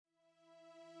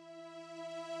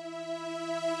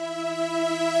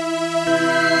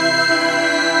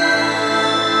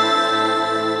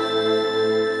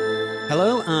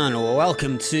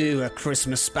welcome to a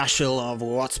Christmas special of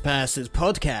What's Pastors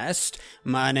podcast.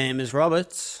 My name is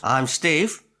Robert. I'm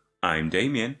Steve. I'm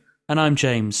Damien. And I'm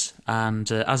James.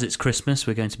 And as it's Christmas,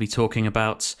 we're going to be talking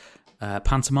about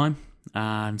pantomime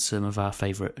and some of our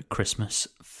favourite Christmas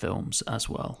films as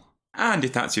well. And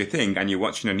if that's your thing and you're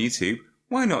watching on YouTube,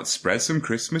 why not spread some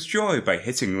Christmas joy by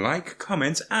hitting like,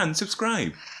 comment and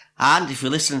subscribe? And if you're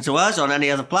listening to us on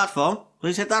any other platform,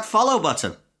 please hit that follow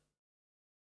button.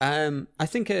 I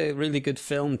think a really good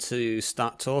film to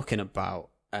start talking about,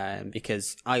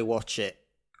 because I watch it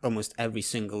almost every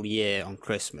single year on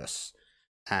Christmas,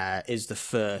 is the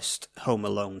first Home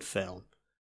Alone film.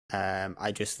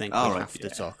 I just think we have to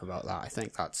talk about that. I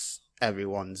think that's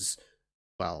everyone's,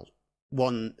 a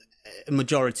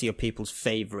majority of people's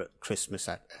favourite Christmas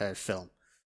film,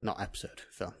 not episode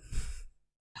film.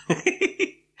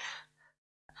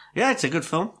 Yeah, it's a good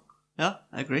film. Yeah,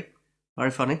 I agree.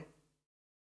 Very funny.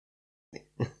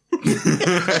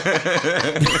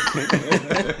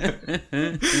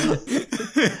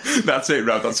 That's it,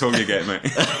 Rob. That's all you get, mate.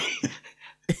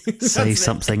 Say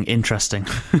something interesting.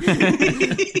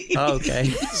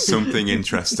 Okay. Something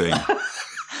interesting.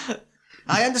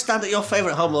 I understand that your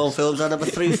favourite Home Alone films are number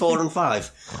 3, 4 and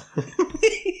 5.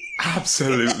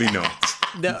 Absolutely not.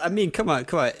 No, I mean, come on.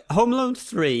 Home Alone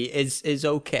 3 is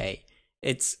okay.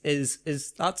 That's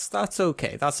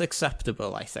okay. That's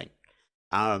acceptable, I think.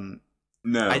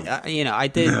 No. I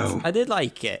did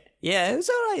like it. Yeah, it was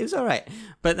all right.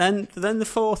 But then the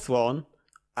fourth one,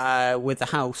 with the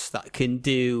house that can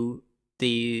do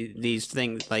these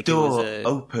things, like Door it was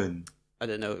open. I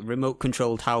don't know, remote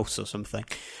controlled house or something.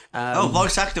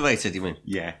 Voice activated, you mean?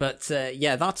 Yeah. But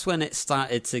that's when it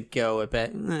started to go a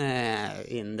bit,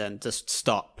 and then just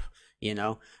stop,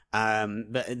 But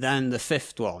then the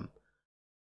fifth one,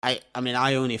 I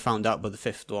only found out about the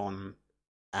fifth one,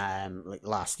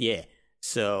 last year.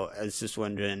 So I was just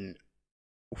wondering,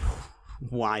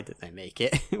 why did they make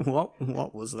it?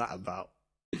 What was that about?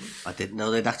 I didn't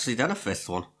know they'd actually done a fifth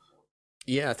one.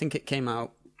 Yeah, I think it came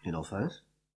out In all fairness.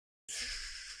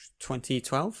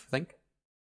 2012, I think.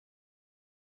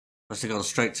 Must have gone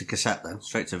straight to cassette then,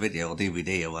 straight to video or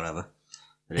DVD or whatever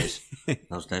it is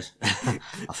those days. I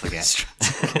forget.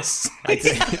 I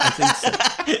think so.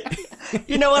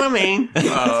 You know what I mean?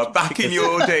 Back in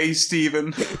your days,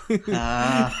 Stephen. That's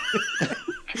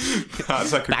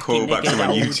like a callback to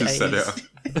when you just said it.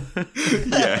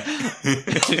 Yeah.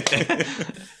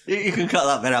 You can cut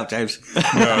that bit out, James.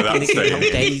 No, that's staying.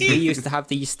 Days we used to have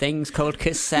these things called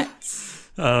cassettes.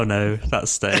 Oh no,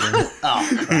 that's staying. Oh,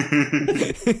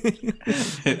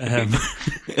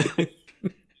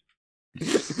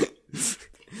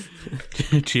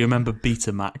 Do you remember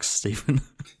Betamax, Stephen?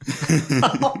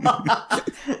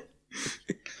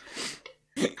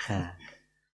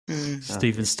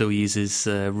 Stephen still uses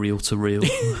reel-to-reel.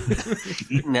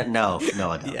 No,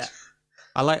 I don't. Yeah.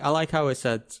 I like how it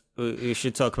said we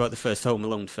should talk about the first Home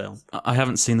Alone film. I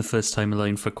haven't seen the first Home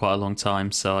Alone for quite a long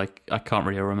time, so I can't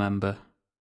really remember.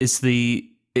 Is the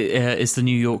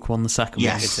New York one the second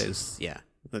Yes. It is, yeah.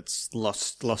 That's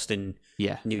lost in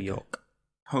New York.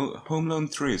 Home Alone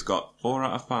 3 has got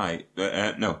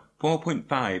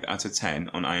 4.5 out of 10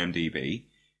 on IMDb,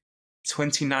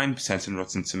 29% on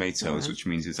Rotten Tomatoes, which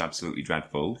means it's absolutely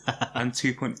dreadful, and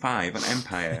 2.5 on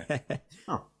Empire.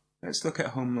 Oh. Let's look at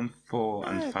Home Alone 4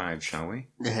 and 5, shall we?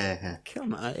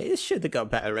 Come on, it should have got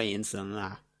better ratings than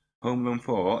that. Home Alone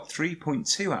 4,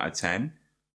 3.2 out of 10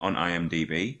 on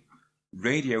IMDb.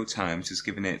 Radio Times has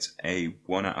given it a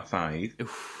 1 out of 5.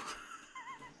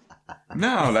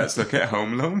 Now let's look at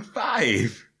Home Alone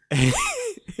 5.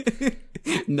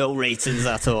 No ratings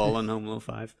at all on Home Alone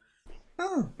 5.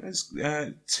 Oh, it's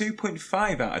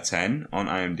 2.5 out of 10 on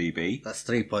IMDb. That's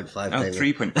 3.5. Oh,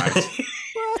 3.5.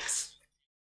 What?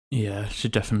 Yeah,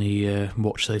 should definitely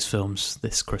watch those films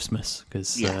this Christmas,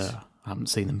 because Yes. I haven't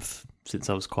seen them since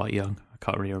I was quite young. I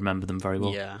can't really remember them very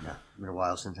well. Yeah. No, it's been a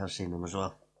while since I've seen them as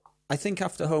well. I think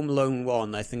after Home Alone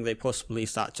 1, I think they possibly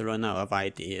start to run out of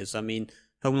ideas. I mean,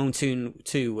 Home Alone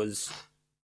 2 was,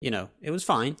 it was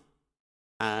fine.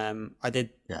 I did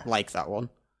like that one.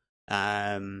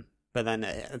 But then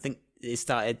I think it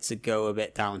started to go a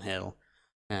bit downhill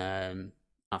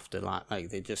after that. Like,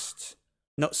 they just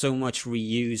not so much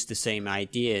reused the same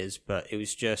ideas, but it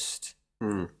was just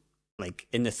like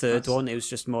in the third one, it was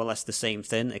just more or less the same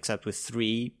thing, except with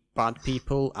 3 bad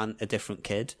people and a different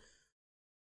kid.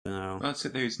 So That's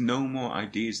it. There's no more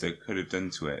ideas they could have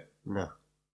done to it. No.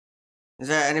 Is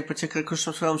there any particular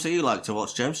Christmas films that you like to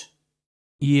watch, James?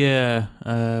 Yeah,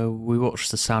 we watch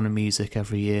The Sound of Music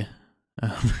every year.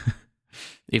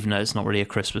 Even though it's not really a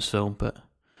Christmas film, but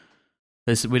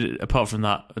Apart from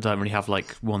that, I don't really have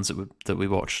like ones that we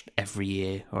watch every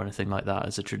year or anything like that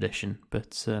as a tradition.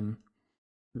 But just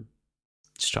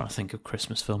trying to think of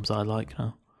Christmas films I like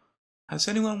now. Has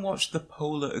anyone watched The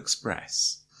Polar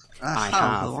Express? I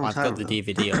have. I've got the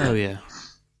DVD. Oh yeah.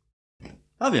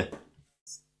 Have you?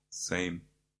 Same.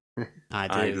 I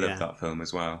do. I love that film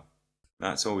as well.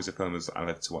 That's always a film I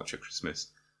love to watch at Christmas.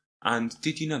 And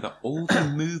did you know that all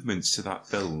the movements to that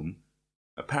film,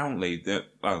 apparently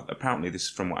this is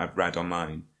from what I've read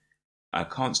online. I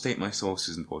can't state my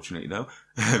sources, unfortunately, though.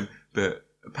 But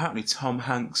apparently Tom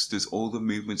Hanks does all the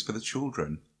movements for the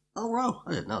children. Oh, wow.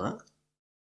 I didn't know that.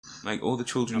 Like, all the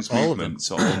children's movements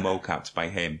are all mocapped by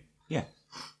him. Yeah.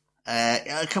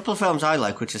 A couple of films I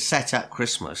like, which are set at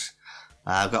Christmas.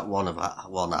 I've got one at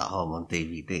home on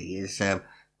DVD. Is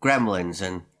Gremlins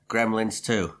and Gremlins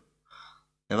 2.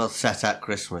 They're both set at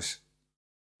Christmas.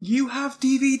 You have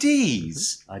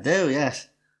DVDs? I do, yes.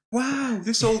 Wow,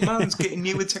 this old man's getting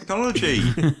new with technology.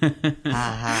 Funny.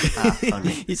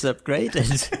 He's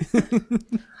upgraded.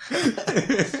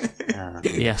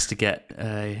 He has to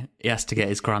get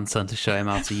his grandson to show him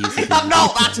how to use it. I'm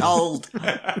not that old.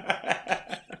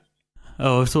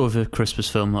 Oh, I've thought of a Christmas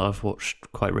film that I've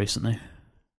watched quite recently.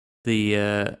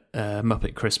 The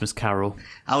Muppet Christmas Carol.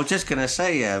 I was just going to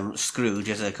say Scrooge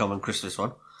is a common Christmas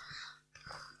one.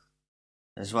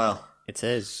 As well. It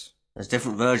is. There's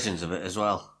different versions of it as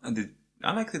well. And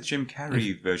I like the Jim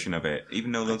Carrey version of it,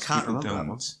 even though lots of people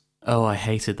don't. Oh, I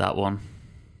hated that one.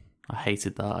 I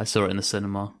hated that. I saw it in the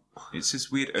cinema. It's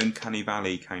this weird Uncanny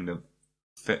Valley kind of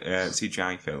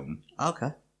CGI film.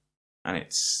 Okay. And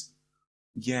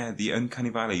the Uncanny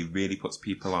Valley really puts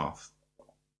people off.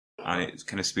 And it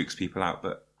kind of spooks people out,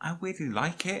 but I really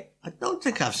like it. I don't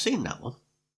think I've seen that one.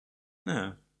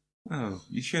 No. Oh,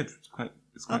 you should. It's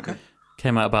quite good.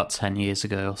 Came out about 10 years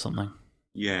ago or something.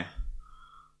 Yeah.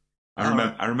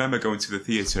 I remember going to the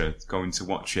theatre, going to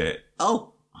watch it.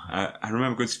 Oh. I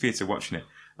remember going to the theatre watching it.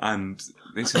 And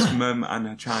this mum and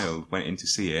her child went in to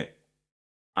see it.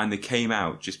 And they came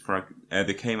out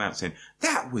saying,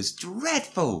 "That was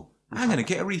dreadful. I'm going to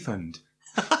get a refund."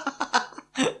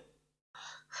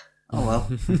 Oh, well.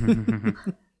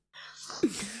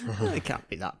 It can't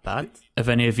be that bad. Have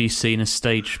any of you seen a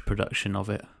stage production of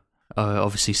it?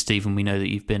 Obviously, Stephen, we know that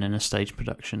you've been in a stage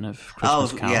production of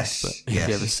Christmas Carol. Yes, but have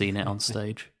you ever seen it on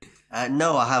stage?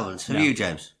 No, I haven't. Have you,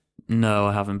 James? No,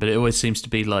 I haven't. But it always seems to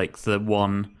be like the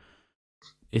one.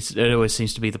 It always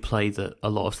seems to be the play that a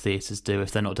lot of theatres do.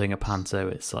 If they're not doing a panto,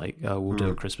 it's like, oh, we'll do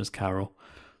a Christmas Carol.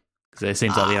 Because it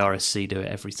seems like the RSC do it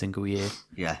every single year.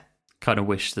 Yeah. Kind of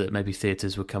wish that maybe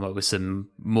theatres would come up with some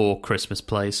more Christmas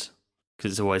plays.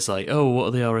 Because it's always like, oh, what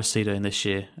are the RSC doing this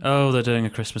year? Oh, they're doing a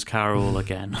Christmas Carol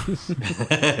again.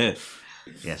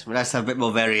 Yes, but that's a bit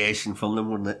more variation from them,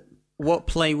 wouldn't it? What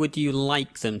play would you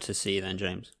like them to see then,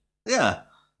 James? Yeah.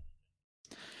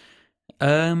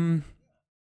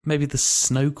 Maybe the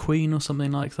Snow Queen or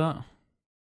something like that.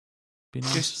 Be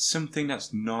nice. Just something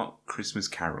that's not Christmas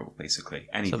Carol, basically.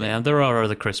 Anything. Something. There are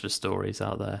other Christmas stories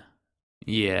out there.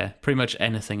 Yeah, pretty much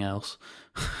anything else.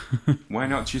 Why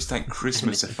not just like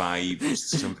Christmasify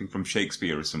something from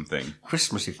Shakespeare or something?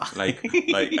 Christmasify. Like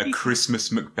a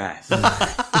Christmas Macbeth.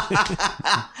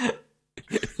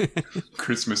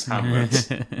 Christmas Hamlet.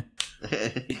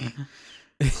 Dear.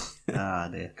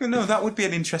 No, that would be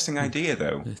an interesting idea,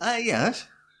 though. Yes.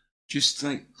 Just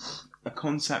like a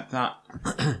concept that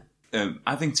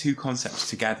adding two concepts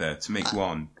together to make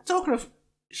one. Talking of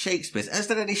Shakespeare, is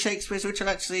there any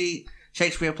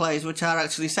Shakespeare plays which are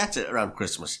actually set at around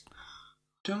Christmas?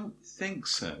 Don't think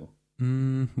so.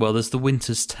 Well, there's The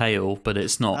Winter's Tale, but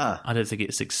it's not. I don't think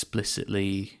it's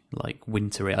explicitly like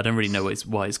wintry. I don't really know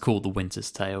why it's called The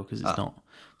Winter's Tale because it's not.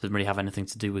 Doesn't really have anything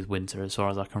to do with winter as far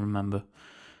as I can remember.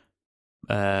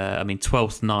 I mean,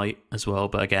 Twelfth Night as well,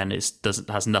 but again, it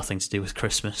has nothing to do with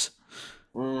Christmas.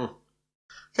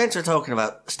 Since we're talking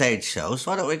about stage shows,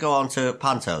 why don't we go on to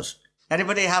pantos?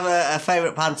 Anybody have a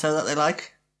favourite panto that they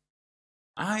like?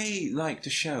 I liked a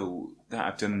show that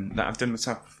I've done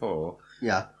myself before.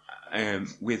 Yeah.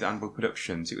 With Anvil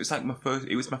Productions. It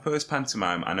was my first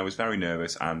pantomime, and I was very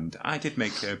nervous, and I did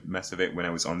make a mess of it when I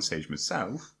was on stage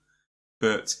myself.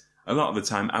 But a lot of the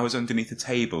time, I was underneath a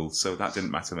table, so that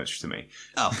didn't matter much to me.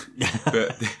 Oh.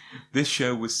 But this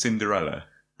show was Cinderella.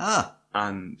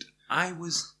 And I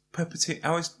was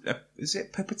is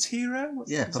it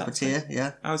puppeteer? Puppeteer,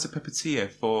 yeah. I was a puppeteer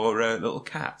for a little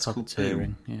cat.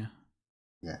 Puppeteering, yeah.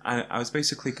 Yeah. I was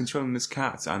basically controlling this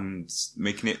cat and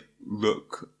making it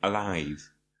look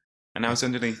alive. And I was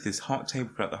underneath this hot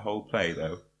table throughout the whole play,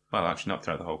 though. Well, actually, not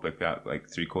throughout the whole play, throughout like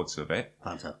 3/4 of it.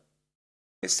 Panto.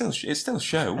 It's still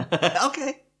show.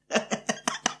 Okay.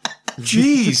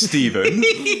 Jeez, Stephen.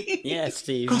 Yeah,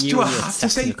 Steve. God, do I have to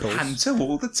say panto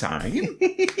all the time?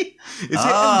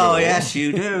 Oh, yes,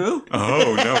 you do.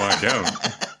 Oh, no, I don't.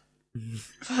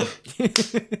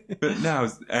 But no,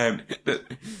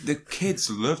 the kids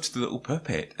loved the little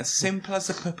puppet. As simple as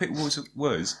the puppet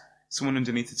was someone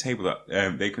underneath the table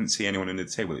that they couldn't see anyone under the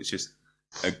table. It's just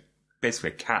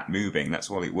basically a cat moving. That's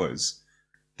all it was.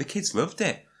 The kids loved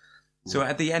it. So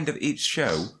at the end of each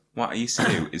show, what I used to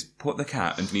do is put the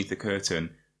cat underneath the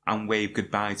curtain and wave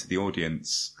goodbye to the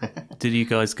audience. Did you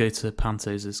guys go to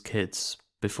pantos as kids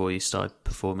before you started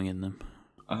performing in them?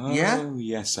 Oh,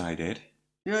 yes, I did.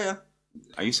 Yeah.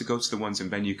 I used to go to the ones in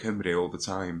Venue Cymru all the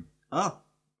time. Oh.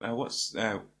 What's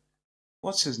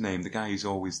his name? The guy who's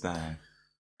always there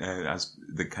as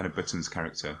the kind of Buttons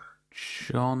character.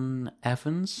 John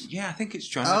Evans? Yeah, I think it's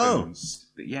John Evans.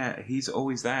 But yeah, he's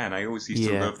always there, and I always used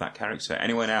to love that character.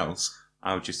 Anyone else,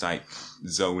 I would just like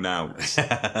zone out.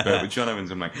 But with John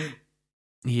Evans, I'm like,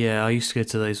 yeah, I used to go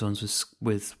to those ones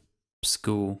with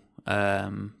school,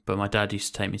 but my dad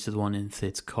used to take me to the one in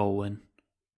Theatre Colwyn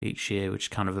each year, which is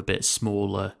kind of a bit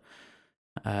smaller,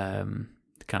 kind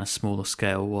of smaller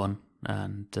scale one,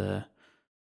 and I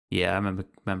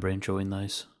remember enjoying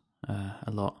those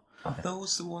a lot. Are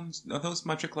those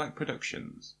Magic Light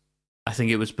Productions? I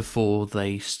think it was before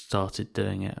they started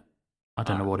doing it. I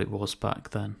don't know what it was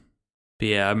back then. But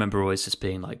yeah, I remember always just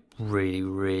being like really,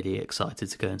 really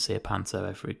excited to go and see a panto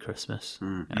every Christmas.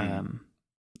 Mm-hmm.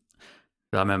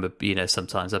 I remember,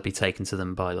 sometimes I'd be taken to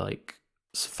them by like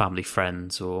family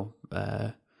friends, or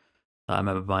I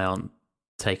remember my aunt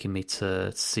taking me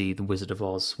to see The Wizard of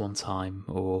Oz one time,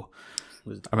 or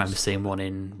I remember seeing one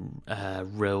in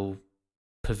Rill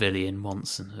Pavilion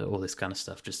once, and all this kind of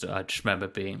stuff. I just remember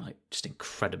being like just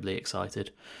incredibly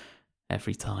excited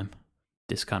every time.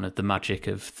 This kind of the magic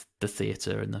of the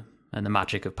theatre and the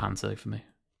magic of panto for me.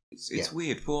 It's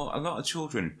weird for a lot of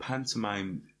children.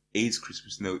 Pantomime is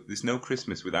Christmas. No, there's no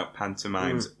Christmas without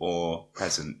pantomimes or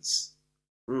presents.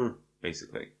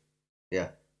 Basically, yeah,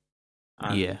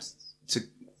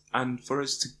 and for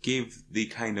us to give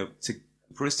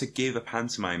a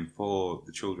pantomime for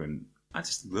the children, I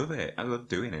just love it. I love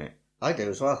doing it. I do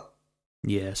as well.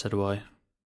 Yeah, so do I.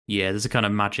 Yeah, there's a kind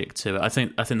of magic to it. I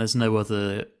think there's no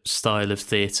other style of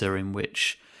theatre in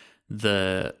which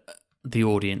the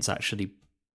audience actually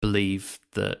believe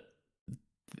that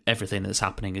everything that's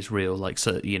happening is real. Like,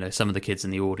 so some of the kids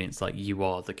in the audience, like, you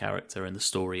are the character and the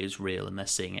story is real, and they're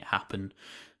seeing it happen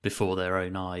before their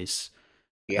own eyes.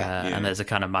 And there's a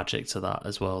kind of magic to that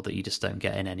as well that you just don't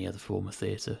get in any other form of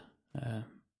theatre.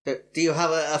 Do you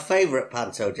have a favourite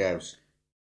panto, James?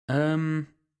 I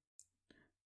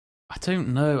don't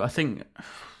know. I don't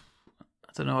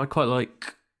know. I quite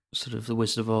like sort of The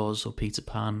Wizard of Oz or Peter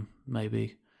Pan,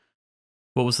 maybe.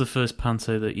 What was the first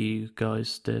panto that you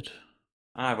guys did?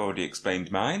 I've already explained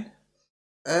mine.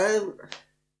 Well,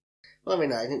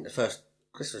 I think the first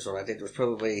Christmas one I did was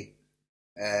probably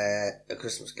A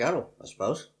Christmas Carol, I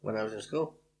suppose, when I was in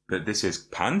school. But this is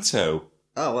panto.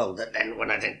 Oh, well, then when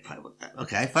I did...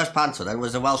 Okay, first panto then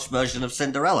was the Welsh version of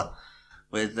Cinderella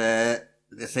with the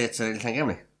theatre in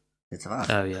Llangefni. Theatre of Art.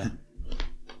 Oh, yeah.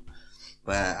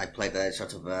 Where I played a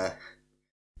sort of a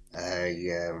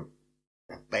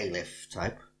bailiff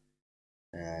type.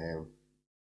 I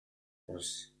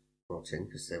was brought in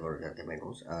because they were the main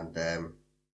ones, and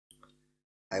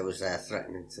I was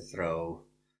threatening to throw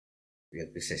the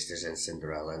Ugly Sisters and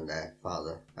Cinderella and their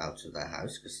father out of their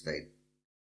house because they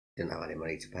didn't have any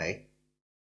money to pay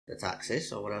the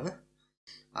taxes or whatever.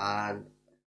 And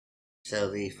so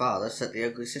the father set the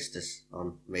Ugly Sisters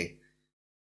on me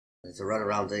to run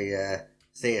around the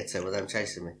theatre with them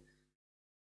chasing me.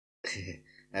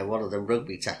 And one of them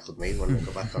rugby tackled me when I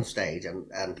got back on stage,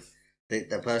 and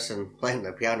the person playing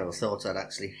the piano thought I'd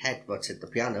actually headbutted the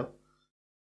piano.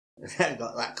 I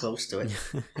got that close to it.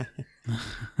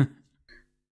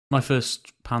 My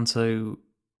first panto,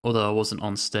 although I wasn't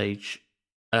on stage,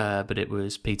 but it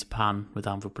was Peter Pan with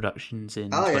Anvil Productions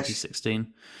in 2016.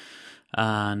 Yes.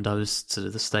 And I was sort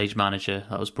of the stage manager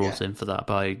that was brought in for that.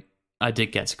 But I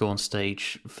did get to go on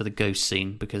stage for the ghost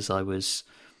scene because I was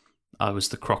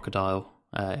the crocodile,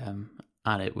 and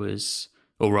it was,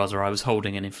 or rather, I was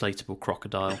holding an inflatable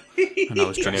crocodile, and I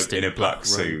was dressed in a black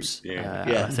suit.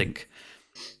 I think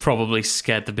probably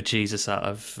scared the bejesus out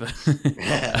of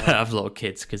a lot of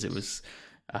kids because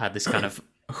I had this kind of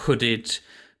hooded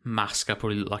mask. I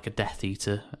probably looked like a Death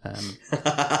Eater, and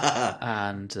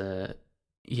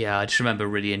I just remember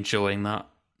really enjoying that.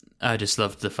 I just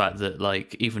loved the fact that,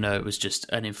 like, even though it was just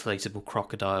an inflatable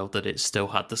crocodile, that it still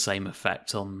had the same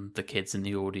effect on the kids in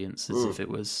the audience as if it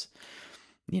was,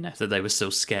 that they were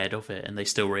still scared of it and they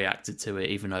still reacted to it,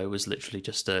 even though it was literally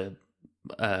just a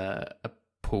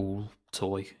pool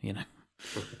toy,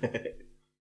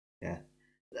 Yeah.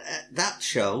 That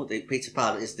show, the Peter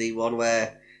Pan, is the one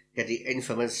where you had the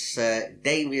infamous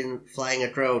Damien flying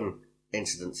a drone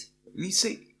incident. You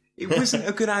see, it wasn't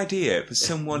a good idea for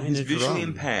someone who's visually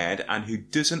impaired and who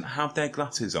doesn't have their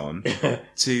glasses on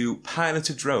to pilot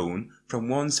a drone from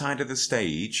one side of the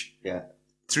stage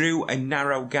through a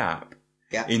narrow gap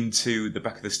into the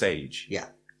back of the stage. Yeah.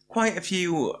 Quite a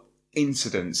few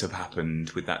incidents have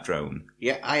happened with that drone.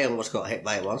 Yeah, I almost got hit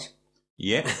by it once.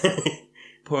 Yeah.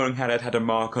 Poor Angharad had a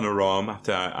mark on her arm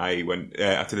after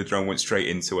after the drone went straight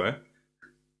into her.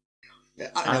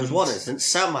 There was one instance,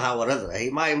 somehow or other, he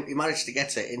managed to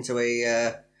get it into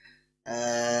I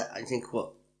think,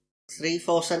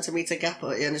 3-4 centimetre gap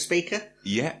in the speaker?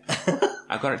 Yeah.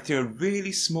 I got it through a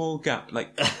really small gap.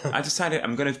 Like, I decided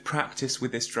I'm going to practice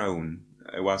with this drone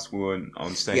whilst we weren't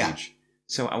on stage. Yeah.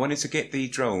 So I wanted to get the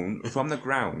drone from the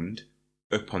ground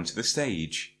up onto the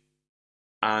stage.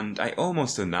 And I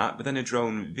almost done that, but then the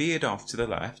drone veered off to the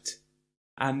left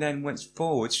and then went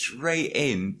forward straight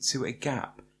into a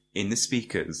gap in the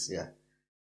speakers. Yeah.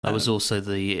 That was also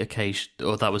the occasion,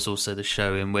 or that was also the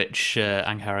show in which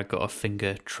Angharad got a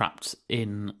finger trapped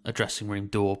in a dressing room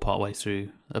door partway through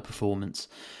a performance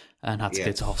and had to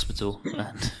go to hospital.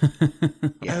 And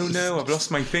Oh no, I've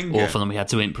lost my finger. Awful, and we had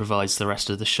to improvise the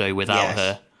rest of the show without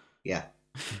her. Yeah.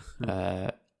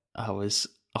 That was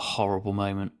a horrible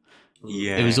moment.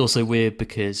 Yeah. It was also weird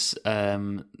because I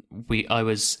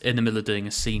was in the middle of doing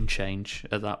a scene change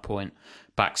at that point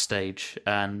backstage,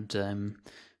 and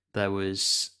there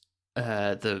was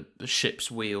the ship's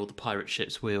wheel, the pirate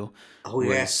ship's wheel,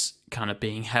 was kind of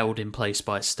being held in place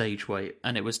by a stage weight,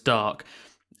 and it was dark,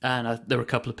 and there were a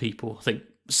couple of people, I think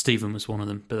Stephen was one of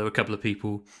them, but there were a couple of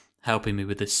people helping me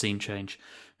with this scene change,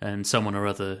 and someone or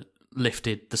other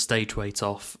lifted the stage weight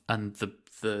off, and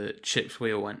the ship's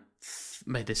wheel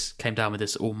came down with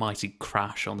this almighty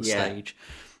crash on the stage,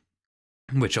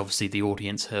 which obviously the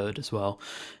audience heard as well.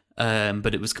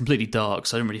 But it was completely dark,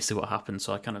 so I didn't really see what happened,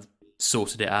 so I kind of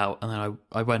sorted it out, and then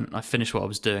I finished what I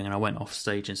was doing, and I went off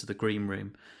stage into the green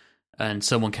room, and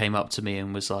someone came up to me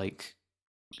and was like,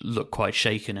 looked quite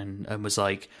shaken, and was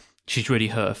like, she's really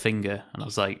hurt her finger, and I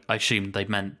was like, I assumed they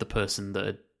meant the person that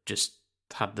had just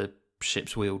had the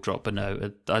ship's wheel drop, but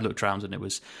no, I looked around and it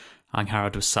was,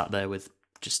 Angharad was sat there with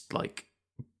just like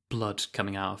blood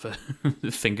coming out of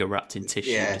her finger wrapped in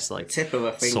tissue, just like tip of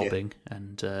her finger. Sobbing,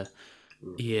 and that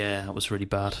was really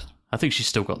bad. I think she's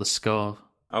still got the scar.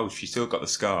 Oh, she's still got the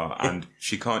scar, and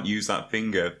she can't use that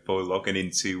finger for logging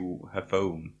into her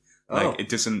phone. Like, it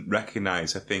doesn't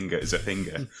recognise her finger as a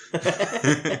finger.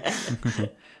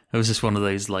 It was just one of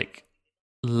those, like,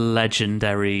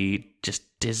 legendary, just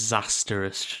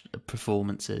disastrous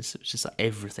performances. It was just like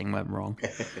everything went wrong.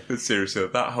 Seriously,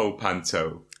 that whole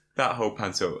panto,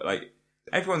 like,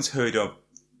 everyone's heard of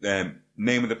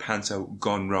Name of the Panto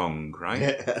Gone Wrong,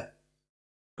 right?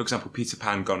 For example, Peter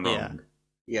Pan Gone Wrong.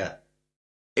 Yeah.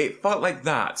 It felt like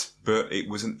that, but it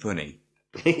wasn't funny.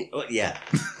 Yeah.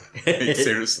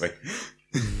 Seriously.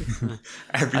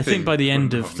 I think by the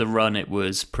end of the run, it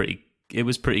was pretty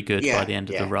good by the end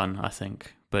of the run, I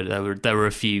think. But there were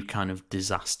a few kind of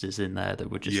disasters in there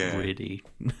that were just really...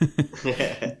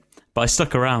 But I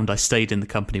stuck around. I stayed in the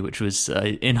company, which was,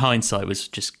 in hindsight, was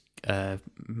just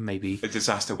maybe... a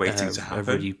disaster waiting to happen. A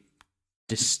really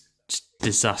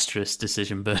disastrous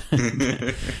decision. But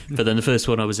then the first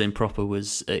one I was in proper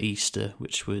was at Easter,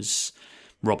 which was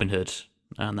Robin Hood.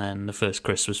 And then the first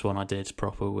Christmas one I did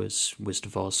proper was Wizard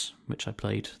of Oz, which I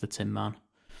played the Tin Man.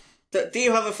 Do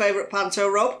you have a favourite panto,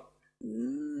 Rob?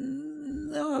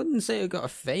 No, I wouldn't say I got a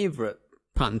favourite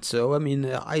panto. I mean,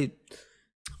 I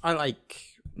like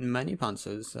many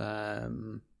pantos.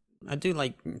 I do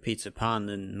like Peter Pan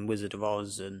and Wizard of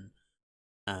Oz and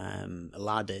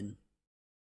Aladdin.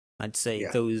 I'd say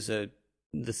those are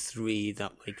the three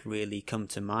that like really come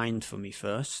to mind for me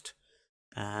first.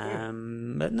 But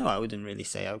no, I wouldn't really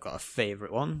say I've got a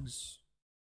favourite one.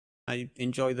 I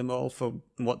enjoy them all for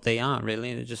what they are,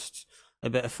 really. They're just a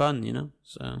bit of fun,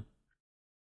 so...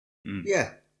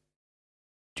 Yeah.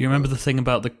 Do you remember the thing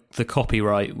about the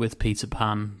copyright with Peter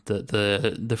Pan, that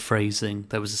the phrasing,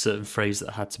 there was a certain phrase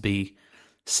that had to be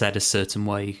said a certain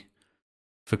way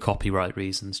for copyright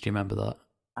reasons? Do you remember that?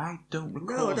 I don't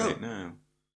recall it now.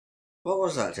 What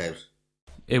was that, James?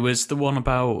 It was the one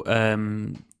about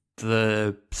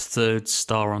the third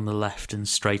star on the left and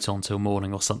straight on till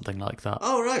morning or something like that.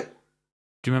 Oh, right.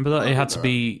 Do you remember that? It had to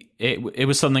be... It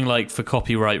was something like, for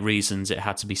copyright reasons, it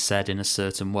had to be said in a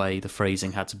certain way. The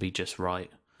phrasing had to be just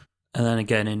right. And then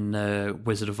again in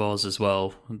Wizard of Oz as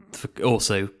well,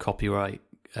 also copyright,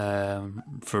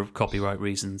 for copyright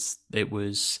reasons, there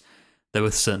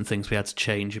were certain things we had to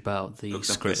change about the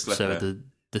script. So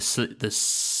the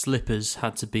slippers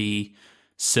had to be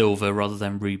silver rather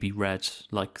than ruby red,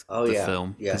 like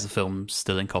film, because the film's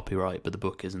still in copyright, but the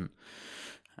book isn't.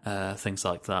 Things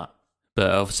like that.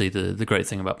 But obviously, the great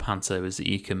thing about Panto is that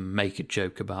you can make a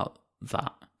joke about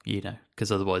that,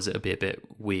 because otherwise it would be a bit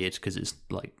weird because it's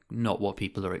like not what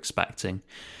people are expecting.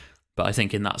 But I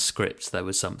think in that script there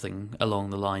was something along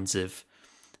the lines of,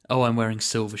 "Oh, I'm wearing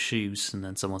silver shoes," and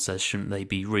then someone says, "Shouldn't they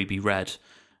be ruby red?"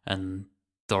 And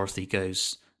Dorothy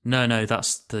goes, "No,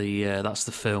 that's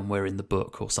the film. We're in the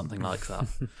book," or something like that.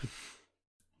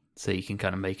 So you can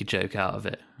kind of make a joke out of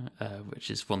it,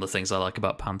 which is one of the things I like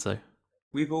about Panto.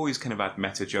 We've always kind of had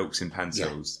meta jokes in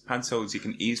Pantos. Yeah. Pantos, you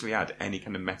can easily add any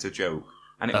kind of meta joke,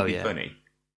 and it will be funny.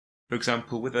 For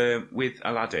example, with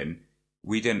Aladdin,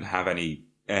 we didn't have any.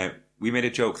 We made a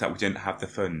joke that we didn't have the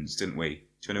funds, didn't we?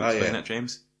 Do you want to explain that,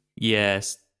 James?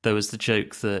 Yes, there was the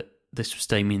joke that this was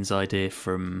Damien's idea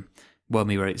from when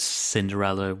we wrote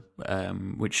Cinderella,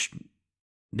 which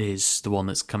is the one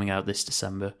that's coming out this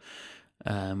December.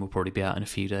 Will probably be out in a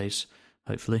few days,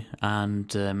 hopefully.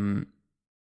 And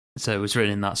so it was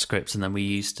written in that script, and then we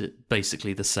used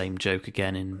basically the same joke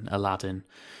again in Aladdin,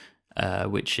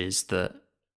 which is that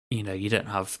you don't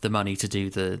have the money to do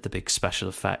the big special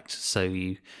effect. So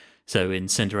in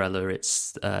Cinderella,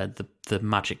 it's the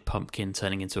magic pumpkin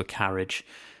turning into a carriage,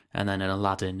 and then in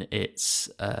Aladdin, it's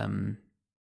the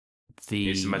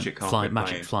magic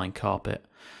flying carpet.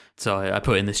 So I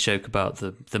put in this joke about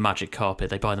the magic carpet.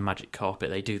 They buy the magic carpet,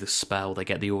 they do the spell, they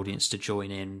get the audience to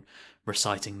join in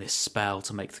reciting this spell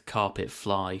to make the carpet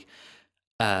fly,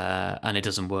 and it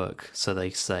doesn't work. So they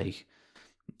say,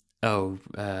 "Oh,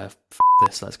 f***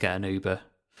 this, let's get an Uber."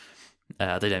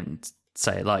 They don't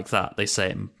say it like that. They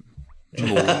say it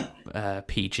more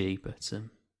PG, but so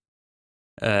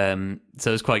it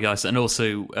was quite nice. And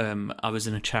also, I was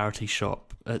in a charity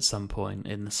shop at some point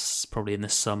probably in the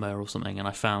summer or something, and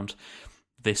I found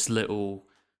this little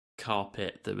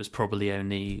carpet that was probably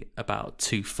only about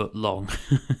 2 foot long,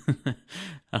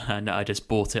 and I just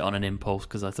bought it on an impulse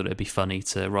because I thought it'd be funny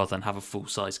to, rather than have a full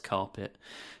size carpet,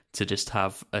 to just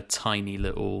have a tiny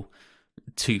little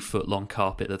 2 foot long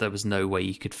carpet that there was no way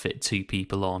you could fit 2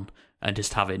 people on, and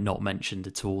just have it not mentioned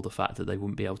at all, the fact that they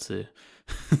wouldn't be able to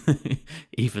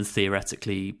even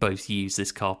theoretically both use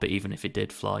this carpet even if it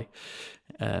did fly,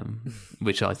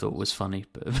 which I thought was funny.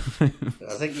 But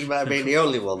I think you might have been the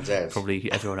only one, James.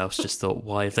 Probably everyone else just thought,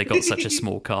 why have they got such a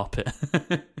small carpet?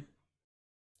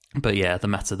 But yeah, the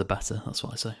meta the better, that's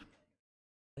what I say.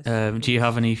 Do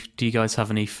you guys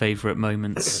have any favourite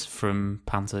moments from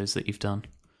Pantos that you've done?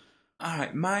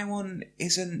 Alright, my one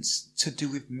isn't to do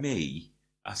with me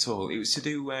at all. It was to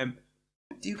do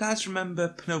do you guys remember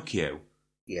Pinocchio?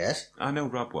 Yes. I know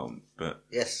Rob won't, but...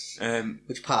 Yes.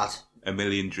 Which part? A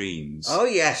Million Dreams. Oh,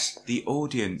 yes. The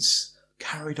audience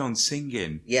carried on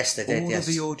singing. Yes, they did, All of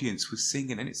the audience was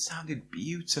singing, and it sounded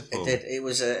beautiful. It did. It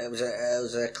was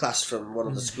a class from one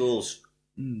of the schools.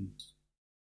 Mm.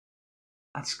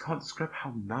 I just can't describe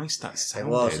how nice that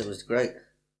sounded. It was great.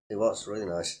 It was really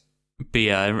nice. But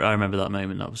yeah, I remember that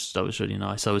moment. That was really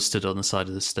nice. I was stood on the side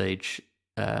of the stage,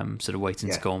 sort of waiting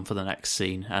to go on for the next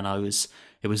scene, and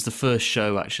it was the first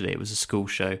show, actually. It was a school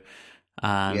show,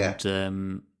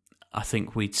 and I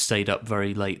think we'd stayed up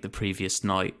very late the previous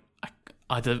night,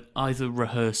 either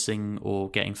rehearsing or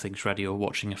getting things ready or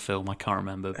watching a film. I can't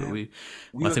remember, but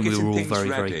I think we were all very,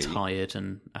 very tired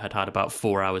and had about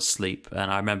 4 hours sleep,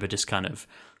 and I remember just kind of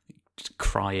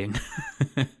crying.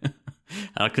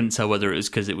 And I couldn't tell whether it was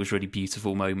because it was really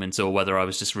beautiful moments or whether I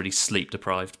was just really sleep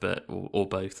deprived, or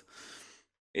both.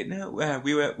 We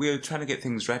were trying to get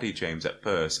things ready, James, at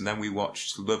first, and then we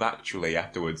watched Love Actually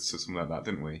afterwards or something like that,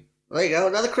 didn't we? There you go,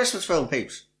 another Christmas film,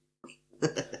 peeps.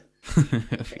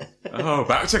 Oh,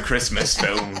 back to Christmas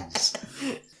films.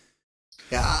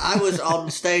 Yeah, I was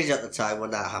on stage at the time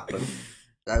when that happened.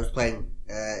 I was playing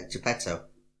Geppetto,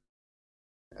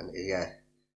 and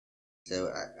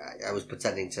so I was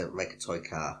pretending to make a toy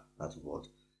car out of wood.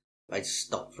 I just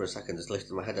stopped for a second, just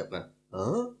lifted my head up and went,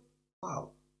 "Huh?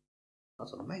 Wow.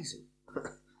 That's amazing."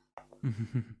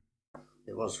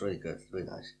 It was really good, really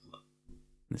nice.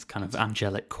 This kind of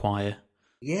angelic choir.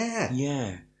 Yeah.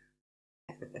 Yeah.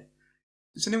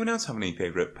 Does anyone else have any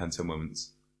favourite Panto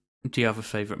moments? Do you have a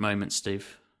favourite moment,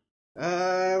 Steve?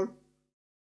 I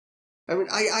mean,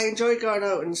 I enjoy going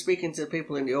out and speaking to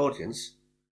people in the audience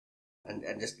and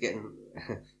just getting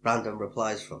random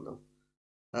replies from them.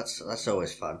 That's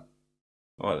always fun.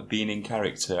 Or being in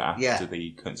character after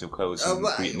the curtains have closed and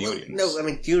greeting the audience? No, I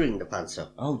mean during the panto.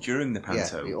 Oh, during the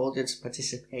panto. Yeah, the audience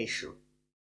participation.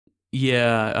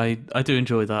 Yeah, I do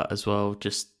enjoy that as well,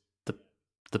 just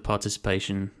the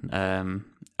participation.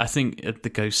 I think the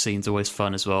ghost scene's always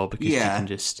fun as well,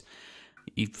 because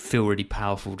you feel really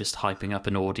powerful just hyping up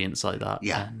an audience like that.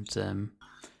 Yeah. And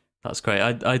that's great.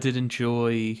 I did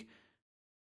enjoy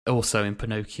also in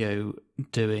Pinocchio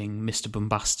doing Mr.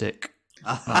 Bombastic.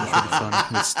 That was really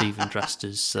fun with Stephen dressed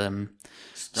as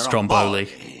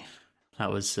Stromboli.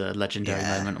 That was a legendary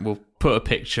moment. We'll put a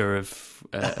picture of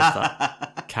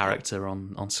that character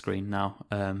on screen now.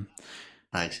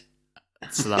 Nice.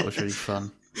 So that was really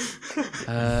fun.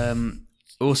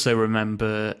 Also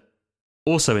remember,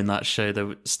 in that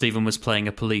show, Stephen was playing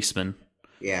a policeman.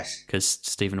 Yes. Because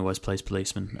Stephen always plays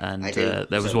policeman. And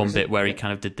there was one bit where he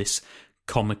kind of did this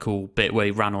comical bit where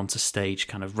he ran onto stage,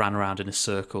 kind of ran around in a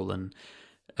circle and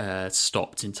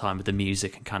stopped in time with the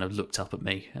music and kind of looked up at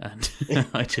me, and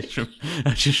I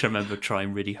just remember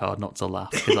trying really hard not to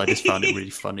laugh because I just found it really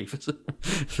funny for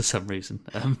some reason.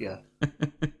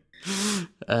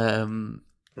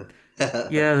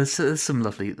 There's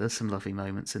some lovely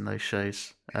moments in those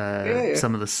shows.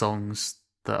 Some of the songs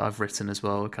that I've written as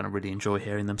well, I kind of really enjoy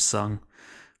hearing them sung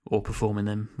or performing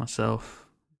them myself.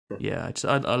 Yeah,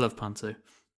 I love Panto.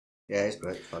 Yeah, it's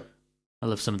great fun. I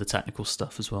love some of the technical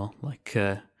stuff as well, like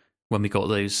when we got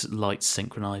those lights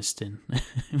synchronized in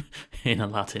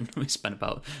Aladdin. We spent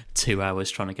about 2 hours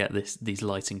trying to get these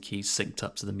lighting keys synced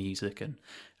up to the music, and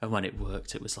when it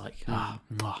worked, it was like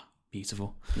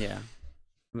beautiful. Yeah,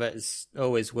 but it's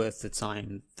always worth the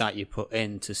time that you put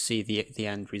in to see the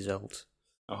end result.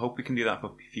 I hope we can do that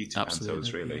for future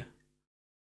pantos, really.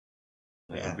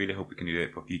 Yeah. I really hope we can do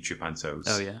it for future pantos.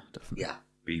 Oh yeah, definitely. Yeah,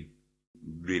 be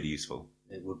really useful.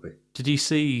 It would be. Did you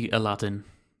see Aladdin,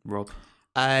 Rob?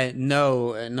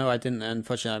 No, I didn't.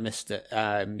 Unfortunately, I missed it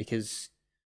because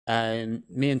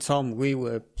me and Tom, we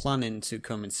were planning to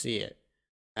come and see it,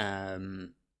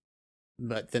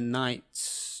 but the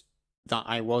nights that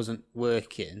I wasn't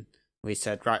working, we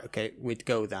said, right, okay, we'd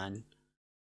go then.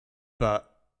 But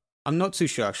I'm not too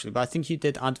sure actually, but I think you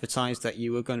did advertise that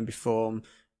you were going to perform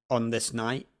on this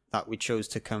night that we chose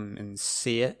to come and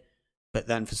see it, but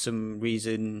then for some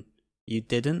reason you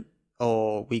didn't,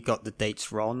 or we got the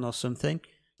dates wrong or something.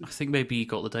 I think maybe you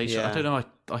got the dates wrong. I don't know.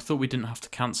 I thought we didn't have to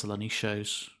cancel any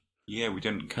shows. Yeah, we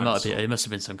didn't cancel. It must have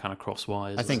been some kind of cross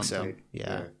wires. I think so.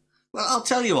 Yeah. Well, I'll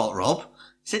tell you what, Rob.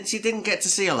 Since you didn't get to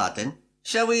see Aladdin,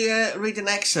 shall we read an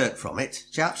excerpt from it,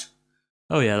 chaps?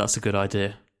 Oh yeah, that's a good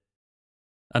idea.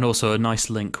 And also a nice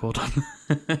link. Well done.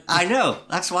 I know.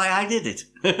 That's why I did it.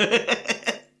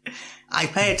 I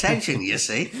pay attention, you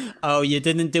see. Oh, you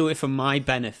didn't do it for my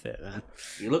benefit, then.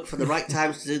 You look for the right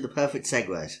times to do the perfect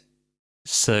segues.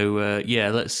 So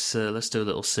let's do a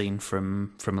little scene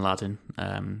from Aladdin.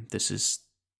 This is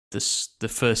the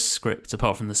first script,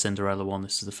 apart from the Cinderella one.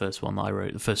 This is the first one that I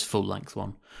wrote, the first full length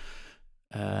one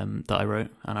that I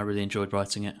wrote, and I really enjoyed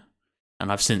writing it.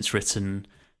 And I've since written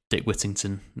Dick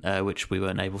Whittington, which we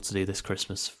weren't able to do this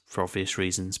Christmas for obvious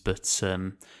reasons, but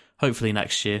hopefully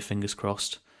next year, fingers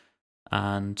crossed.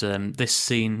 And this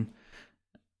scene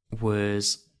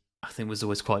was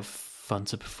always quite fun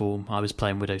to perform. I was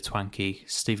playing Widow Twankey,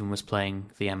 Stephen was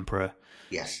playing the Emperor.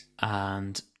 Yes.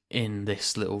 And in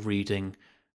this little reading,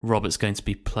 Robert's going to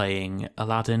be playing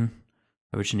Aladdin,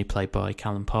 originally played by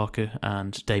Callum Parker,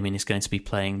 and Damien is going to be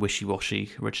playing Wishy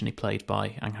Washy, originally played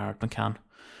by Angharad McCann.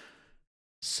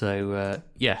 So,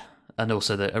 and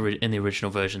also in the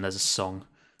original version there's a song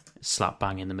slap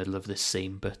bang in the middle of this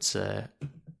scene, but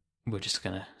we're just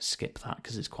going to skip that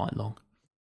because it's quite long.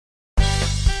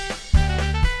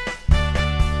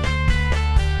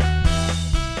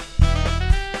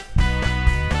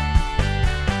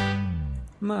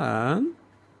 Mum?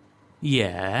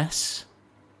 Yes?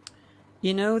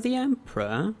 You know the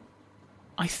Emperor?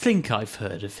 I think I've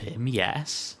heard of him,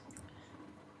 yes.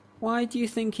 Why do you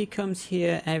think he comes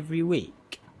here every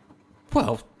week?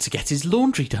 Well, to get his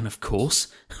laundry done, of course.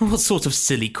 What sort of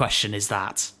silly question is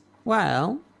that?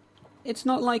 Well, it's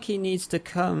not like he needs to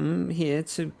come here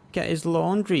to get his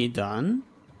laundry done.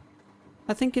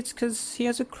 I think it's because he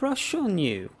has a crush on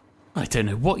you. I don't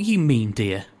know what you mean,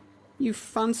 dear. You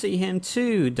fancy him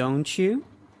too, don't you?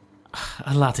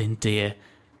 Aladdin, dear,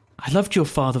 I loved your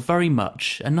father very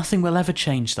much, and nothing will ever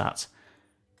change that.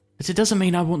 But it doesn't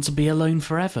mean I want to be alone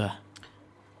forever.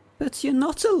 But you're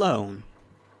not alone.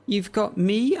 You've got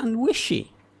me and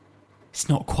Wishy. It's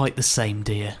not quite the same,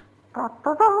 dear.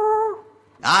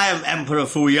 I am Emperor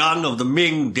Fuyang of the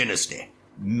Ming Dynasty.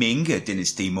 Ming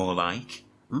dynasty, more like.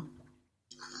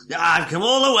 I've come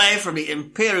all the way from the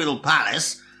Imperial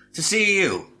Palace to see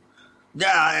you. To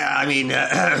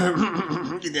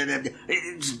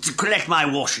collect my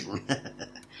washing.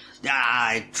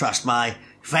 I trust my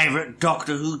favourite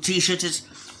Doctor Who t-shirt is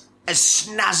as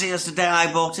snazzy as the day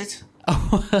I bought it.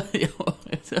 Oh,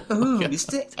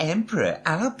 Mr. Emperor,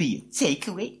 I'll be a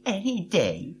takeaway any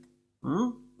day.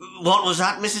 What was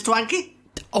that, Mrs. Twanky?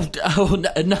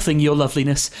 Nothing, your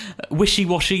loveliness.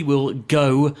 Wishy-washy will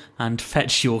go and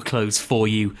fetch your clothes for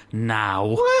you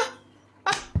now.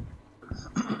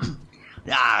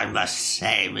 I must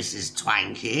say, Mrs.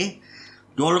 Twanky,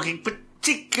 you're looking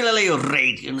particularly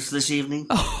radiant this evening.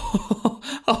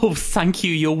 Oh, thank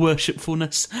you, your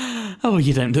worshipfulness. Oh,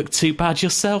 you don't look too bad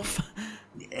yourself.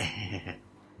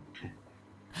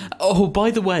 Oh,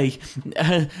 by the way,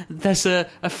 there's a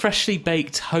freshly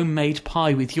baked homemade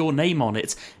pie with your name on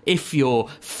it, if your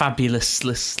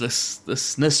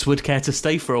fabulousness would care to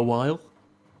stay for a while.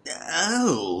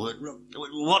 Oh,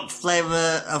 what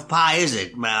flavour of pie is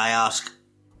it, may I ask?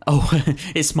 Oh,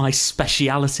 it's my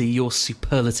speciality, your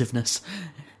superlativeness.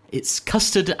 It's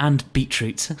custard and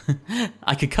beetroot.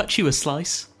 I could cut you a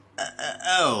slice.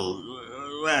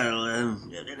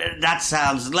 That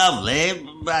sounds lovely,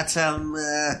 but,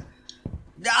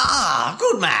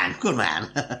 good man.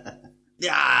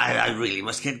 I really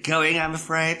must get going, I'm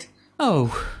afraid.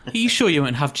 Oh, are you sure you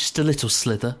won't have just a little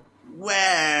slither?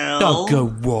 Well... Oh, go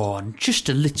on. Just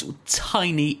a little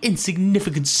tiny,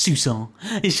 insignificant Susan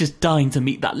is just dying to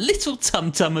meet that little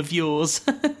tum-tum of yours.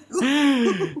 I'm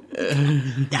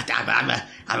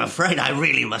afraid I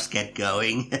really must get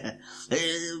going.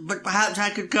 But perhaps I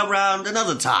could come round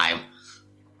another time.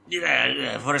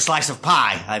 For a slice of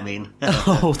pie, I mean.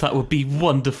 Oh, that would be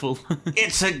wonderful.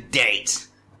 It's a date.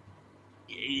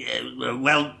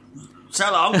 Well,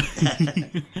 so long.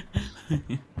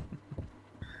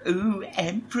 Oh,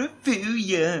 Emperor Fu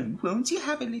Young, won't you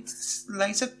have a little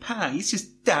slice of pie? He's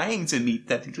just dying to meet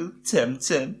that little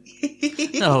tum-tum.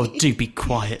 Oh, do be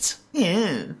quiet.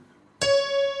 Yeah.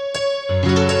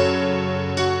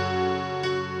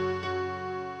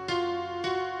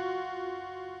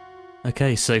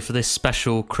 Okay, so for this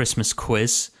special Christmas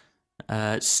quiz,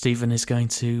 Stephen is going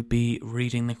to be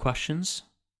reading the questions.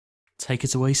 Take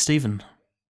it away, Stephen.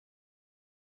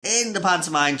 In the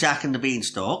pantomime Jack and the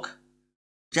Beanstalk,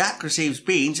 Jack receives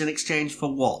beans in exchange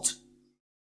for what?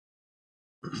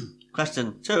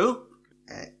 Question 2.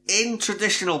 In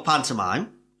traditional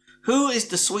pantomime, who is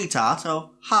the sweetheart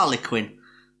of Harlequin?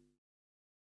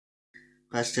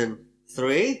 Question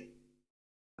 3.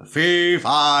 Fee,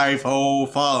 fi, fo,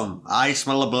 fum, I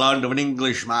smell the blood of an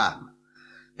Englishman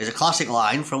is a classic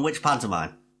line from which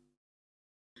pantomime?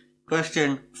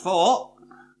 Question 4.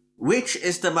 Which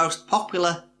is the most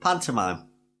popular pantomime?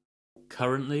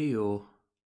 Currently, or...?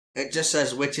 It just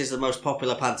says which is the most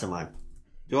popular pantomime.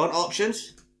 Do you want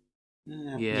options?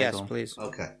 Yeah, yes, please.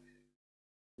 Okay,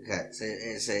 so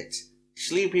is it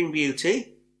Sleeping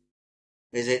Beauty?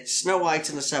 Is it Snow White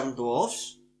and the Seven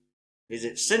Dwarfs? Is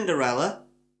it Cinderella?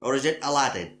 Or is it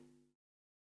Aladdin?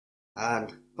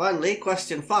 And finally,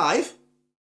 question 5.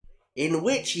 In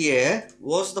which year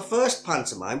was the first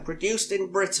pantomime produced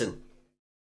in Britain?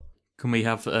 Can we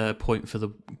have a point for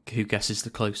who guesses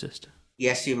the closest?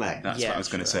 Yes, you may. That's what I was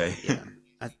going to say. Yeah.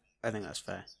 I think that's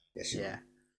fair. Yes, you may.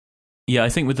 Yeah, I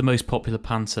think with the most popular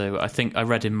panto, I think I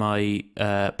read in my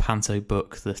panto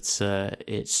book that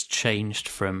it's changed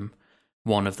from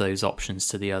one of those options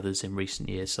to the others in recent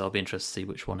years, so I'll be interested to see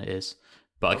which one it is.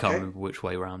 But I can't remember which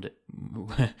way round it.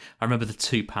 I remember the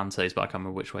 2 pantos, but I can't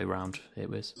remember which way round it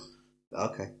was.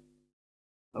 Okay.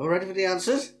 Are we ready for the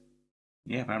answers?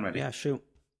 Yeah, I'm ready. Yeah, shoot.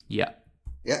 Yeah.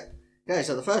 Yeah. Okay,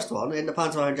 so the first one, in the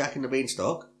pantomime Jack and the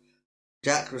Beanstalk,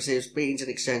 Jack receives beans in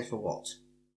exchange for what?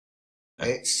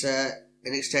 It's in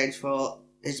exchange for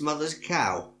his mother's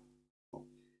cow.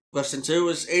 Question 2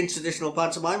 was, in traditional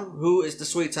pantomime, who is the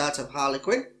sweetheart of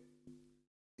Harlequin?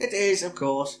 It is, of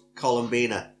course,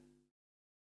 Columbina.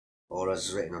 Or as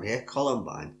is written on here,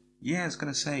 Columbine. Yeah, I was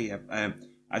going to say, I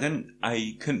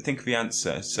couldn't think of the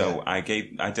answer, so I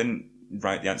didn't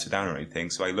write the answer down or anything,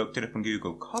 so I looked it up on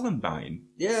Google. Columbine?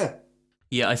 Yeah.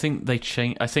 Yeah, I think we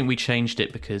changed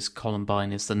it because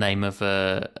Columbine is the name of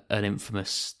an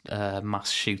infamous mass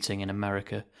shooting in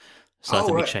America. So I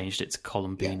think we changed it to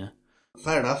Columbina. Yeah.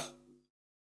 Fair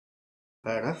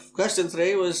enough. Question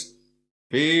 3 was,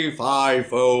 Fee, fi,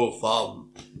 fo,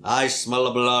 fum, I smell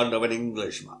the blood of an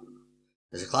Englishman.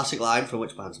 There's a classic line from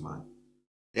which pantomime?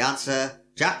 The answer,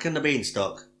 Jack and the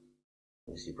Beanstalk.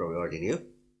 As you probably already knew.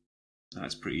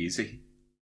 That's pretty easy.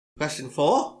 Question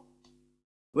 4.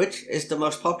 Which is the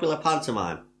most popular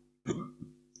pantomime?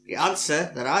 The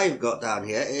answer that I've got down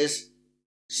here is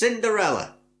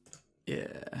Cinderella.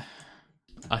 Yeah.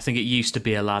 I think it used to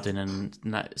be Aladdin, and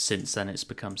since then it's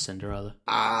become Cinderella.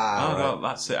 Well,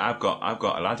 that's it. I've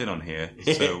got Aladdin on here.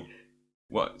 So,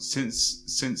 what?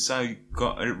 Since I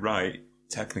got it right,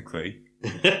 technically,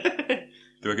 do I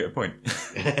get a point?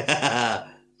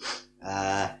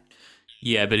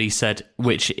 Yeah, but he said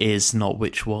which is, not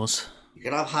which was. You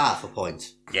can have half a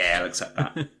point. Yeah, I'll accept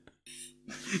that.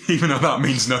 Even though that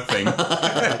means nothing.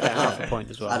 Half a point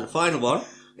as well. And the final one.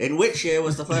 In which year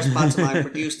was the first pantomime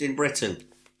produced in Britain?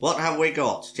 What have we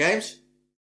got? James?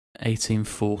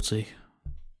 1840.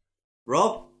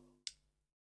 Rob?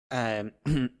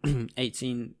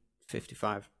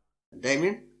 1855.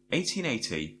 Damien?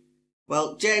 1880.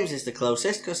 Well, James is the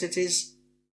closest because it is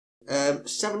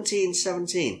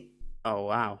 1717. Oh,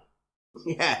 wow.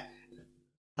 Yeah,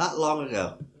 that long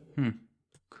ago.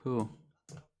 Cool.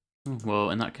 Well,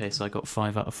 in that case, I got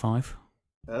 5 out of 5.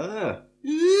 Oh.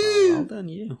 Well done,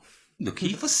 you.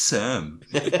 Lucky for some.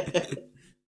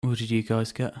 What did you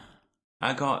guys get?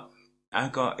 I got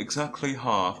exactly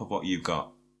half of what you've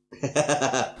got.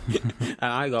 And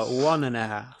I got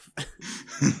 1.5.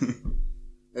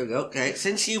 Okay,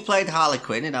 since you played Harley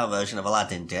Quinn in our version of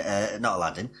Aladdin, not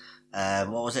Aladdin,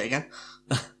 what was it again?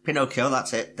 Pinocchio,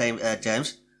 that's it,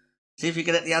 James. See if you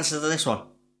can get the answer to this one.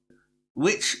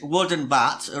 Which wooden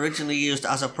bat, originally used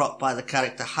as a prop by the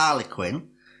character Harley Quinn,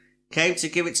 came to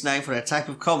give its name for a type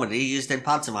of comedy used in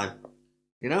pantomime?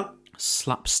 You know?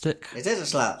 Slapstick. It is a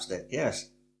slapstick, yes.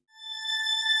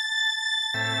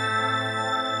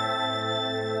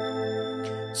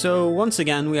 So once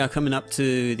again, we are coming up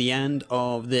to the end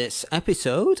of this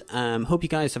episode. Hope you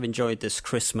guys have enjoyed this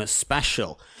Christmas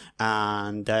special.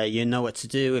 And you know what to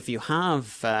do. If you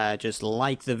have, just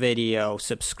like the video,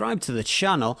 subscribe to the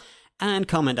channel, and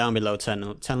comment down below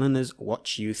telling us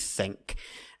what you think.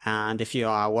 And if you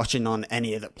are watching on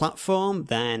any other platform,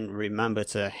 then remember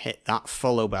to hit that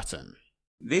follow button.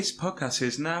 This podcast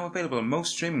is now available on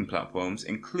most streaming platforms,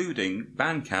 including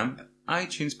Bandcamp,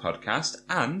 iTunes Podcast,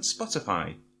 and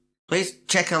Spotify. Please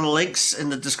check on the links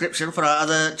in the description for our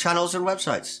other channels and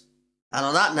websites. And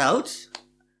on that note,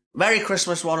 Merry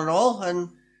Christmas one and all, and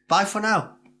bye for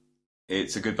now.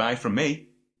 It's a goodbye from me.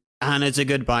 And it's a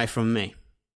goodbye from me.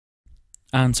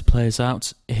 And to play us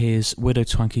out, here's Widow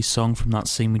Twanky's song from that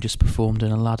scene we just performed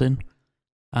in Aladdin.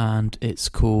 And it's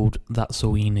called That's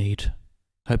All You Need.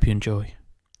 Hope you enjoy.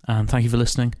 And thank you for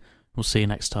listening. We'll see you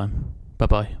next time.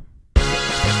 Bye-bye.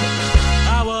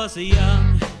 I was a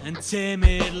young and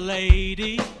timid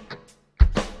lady.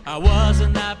 I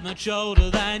wasn't that much older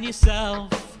than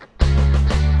yourself.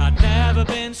 I'd never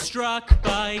been struck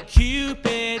by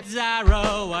Cupid's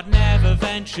arrow. I'd never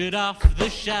ventured off the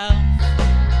shelf.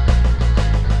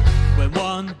 When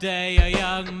one day a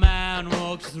young man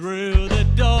walked through the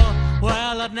door,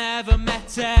 well, I'd never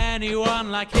met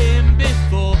anyone like him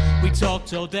before. We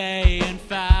talked all day and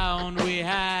found we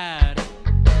had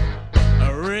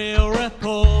a real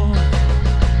rapport.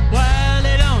 Well,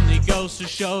 it only goes to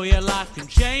show you life can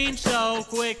change so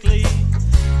quickly.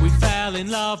 We fell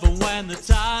in love, and when the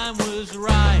time was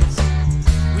right,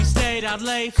 we stayed out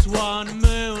late one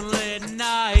moonlit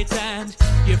night, and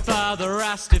your father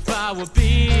asked if I would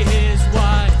be his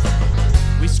wife.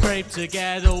 We scraped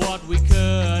together what we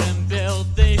could and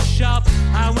built this shop,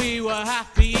 and we were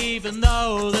happy even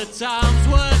though the times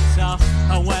were tough.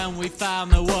 And when we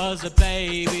found there was a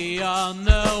baby on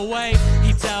the way,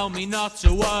 he'd tell me not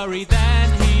to worry,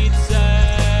 then he'd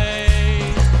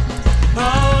say,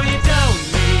 oh, you don't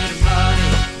need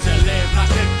money to live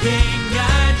like a king,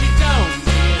 and you don't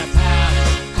need a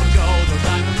palace of gold or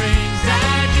diamond rings,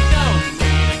 and you don't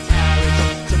need a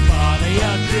carriage to bother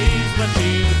your dreams, but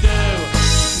you do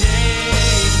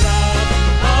need love.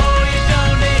 Oh, you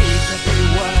don't need to be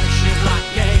worshipped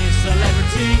like a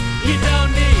celebrity. You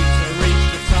don't need to reach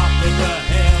the top of the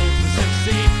hill to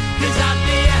succeed, 'cause at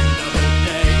the end of the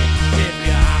day, if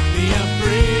you're happy and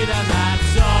free, then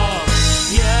that's all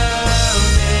you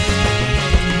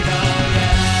need, oh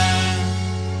yeah.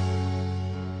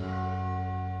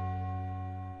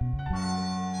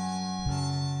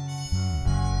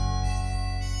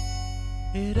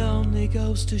 It only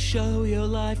goes to show your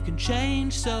life can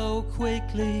change so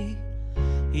quickly.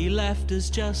 He left us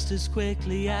just as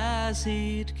quickly as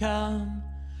he'd come.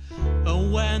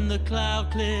 And when the cloud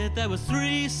cleared, there were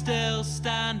 3 still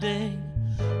standing,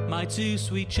 my 2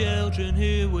 sweet children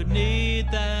who would need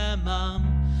their mum.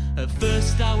 At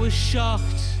first I was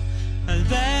shocked, and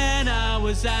then I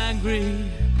was angry.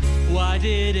 Why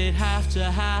did it have to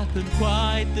happen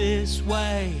quite this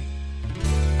way?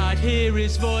 I'd hear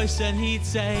his voice and he'd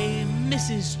say,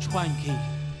 Mrs. Twanky,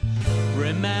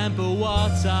 Remember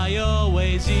what I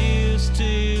always used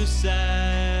to say.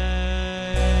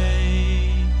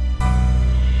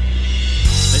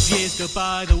 As years go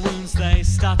by, the wounds they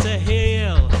start to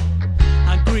heal,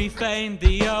 and grief ain't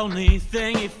the only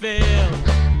thing you feel.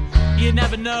 You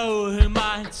never know who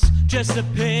might just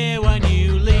appear when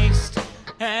you least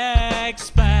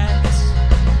expect.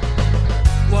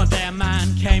 One day a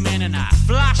man came in a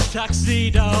flash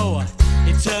tuxedo.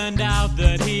 It turned out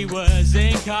that he was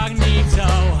incognito.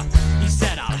 He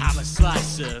said, I'll have a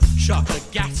slice of chocolate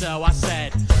gatto. I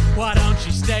said, why don't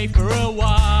you stay for a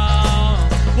while?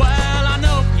 Well, I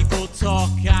know people talk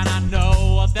and I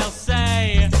know what they'll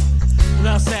say.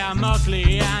 They'll say I'm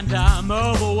ugly and I'm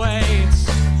overweight.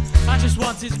 I just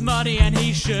want his money and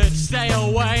he should stay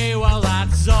away. Well,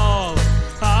 that's all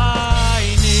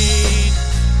I need.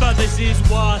 But this is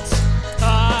what